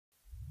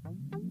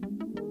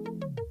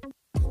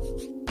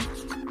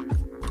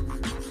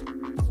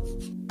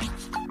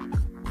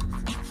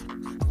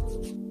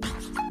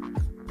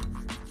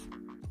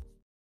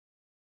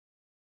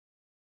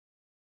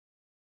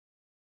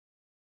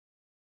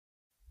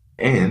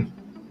and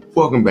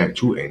welcome back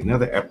to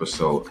another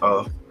episode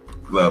of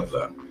Love.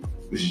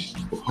 This is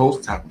your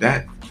host, Top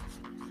Dot.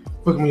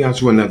 Welcome y'all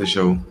to another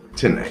show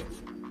tonight.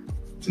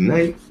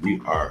 Tonight we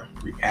are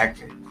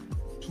reacting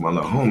to my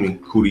little homie,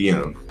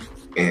 Kooda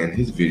and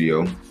his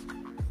video,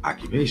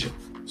 Occupation.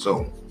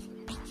 So,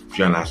 if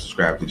y'all not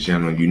subscribed to the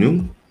channel and you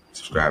new,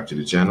 subscribe to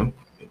the channel,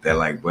 hit that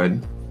like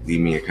button, leave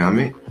me a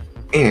comment,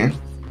 and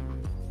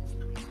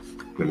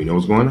let me know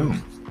what's going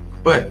on.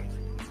 But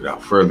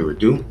without further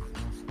ado,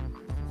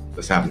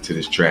 let's hop into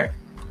this track,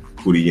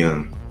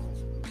 Kooda,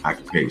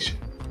 Occupation.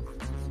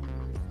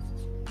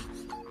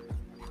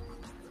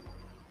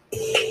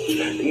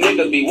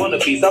 Niggas be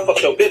wannabes. I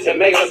fuck your bitch and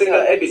make her sing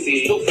her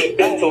ABC. Stupid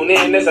bitch, tune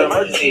in, it's an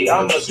emergency.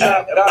 I'm a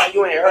child, God,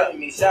 you ain't hurting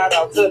me. Shout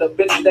out to the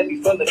bitches that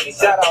be feeling me.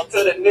 Shout out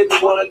to the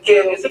niggas wanna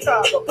kill in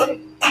Chicago.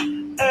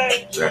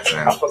 Hey,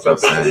 I fuck your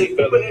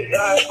bitches,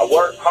 I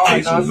work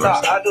hard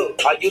non-stop. I do.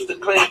 I used to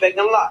clean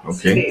bacon lots.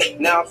 Okay.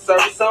 Now I'm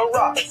serving some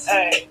rocks.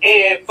 Hey,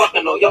 and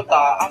fucking on your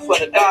thigh. I swear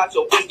to God,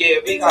 your bitch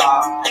get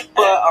retarded.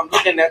 But I'm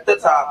looking at the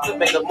top to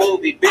make a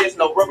movie, bitch,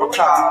 no rubber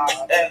cars.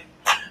 Hey.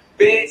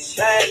 Bitch,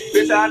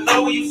 I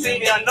know when you see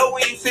me,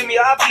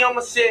 I be on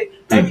my shit.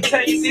 Every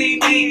time you see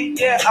me,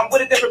 yeah, I'm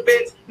with a different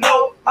bitch.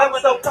 No, I'm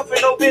with no comfort,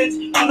 no bitch.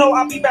 You know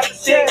I be back to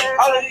shit.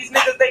 All of these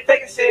niggas, they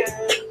faking shit.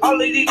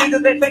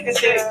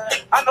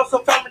 I know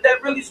some family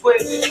that really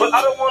switch, but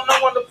I don't want no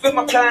one to feel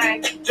my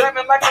pain.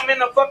 Driving like I'm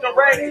in a fucking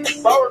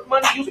race. Borrowed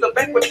money, used to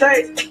bank with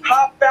taste.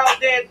 Hop out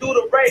there and do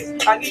the race.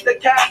 I need the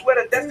cash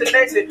with a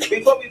destination.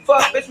 Before we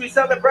fuck, bitch, we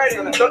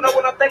celebrating. Don't know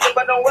what I'm thinking,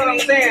 but know what I'm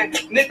saying.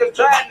 Niggas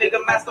drive, nigga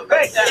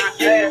masturbation.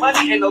 Getting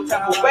money, ain't no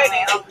time for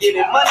waiting. I'm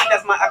getting money,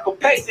 that's my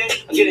occupation.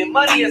 I'm getting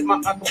money, that's my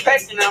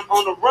occupation. I'm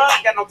on the run,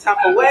 got no time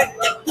for waiting.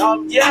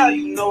 Yeah,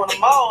 you know what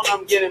I'm on.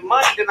 I'm getting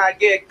money, then I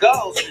get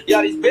goals.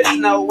 Y'all these bitches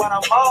know what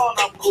I'm on.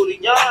 I'm Kooda,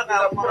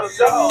 I'm on a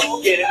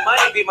show. Getting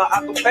money be my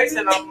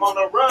occupation. I'm on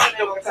the run, ain't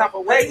no time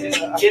for waiting.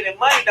 Getting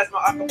money, that's my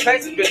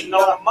occupation. Bitch, know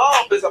what I'm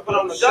on, bitch, I put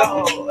on the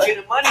show.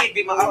 Getting money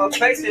be my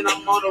occupation.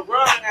 I'm on the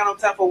run, got no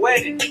time for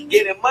waiting.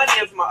 Getting money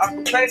is my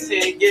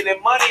occupation.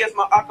 Getting money is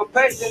my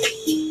occupation.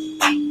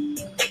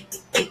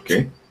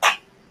 Okay,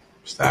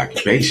 it's the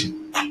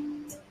occupation.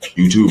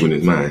 YouTubing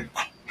is mine.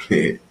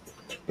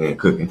 And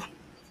cooking.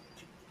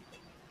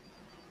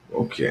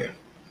 Okay.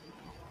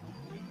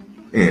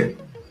 And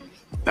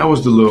that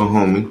was the little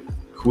homie,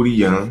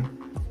 Kooda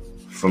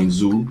from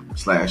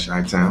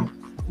Zoo/iTown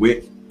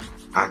with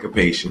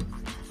Occupation.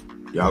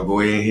 Y'all go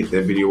ahead and hit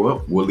that video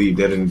up. We'll leave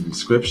that in the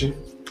description.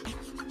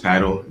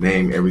 Title,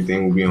 name,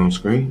 everything will be on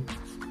screen.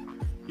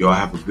 Y'all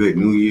have a good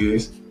New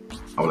Year's.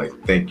 I would like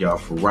to thank y'all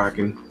for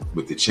rocking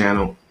with the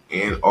channel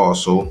and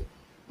also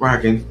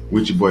rocking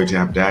with your boy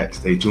Top Dot.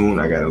 Stay tuned.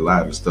 I got a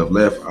lot of stuff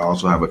left. I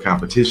also have a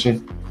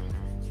competition.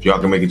 If y'all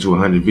can make it to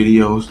 100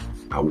 videos,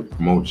 I will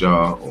promote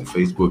y'all on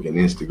Facebook and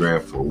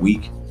Instagram for a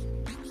week.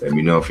 Let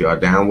me know if y'all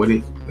down with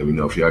it. Let me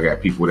know if y'all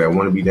got people that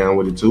want to be down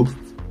with it too.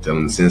 Tell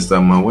them to send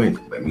something my way.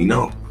 Let me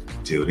know.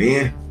 Till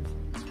then,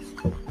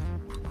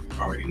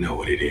 I already know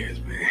what it is,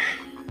 man.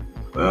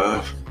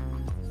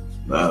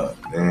 Love,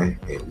 man.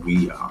 And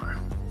we are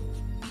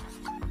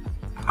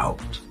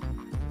out.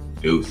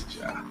 Deuces,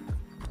 y'all.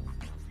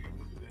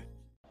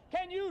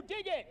 Can you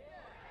dig it?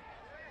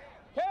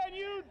 Can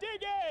you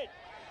dig it?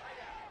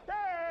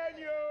 Can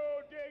you?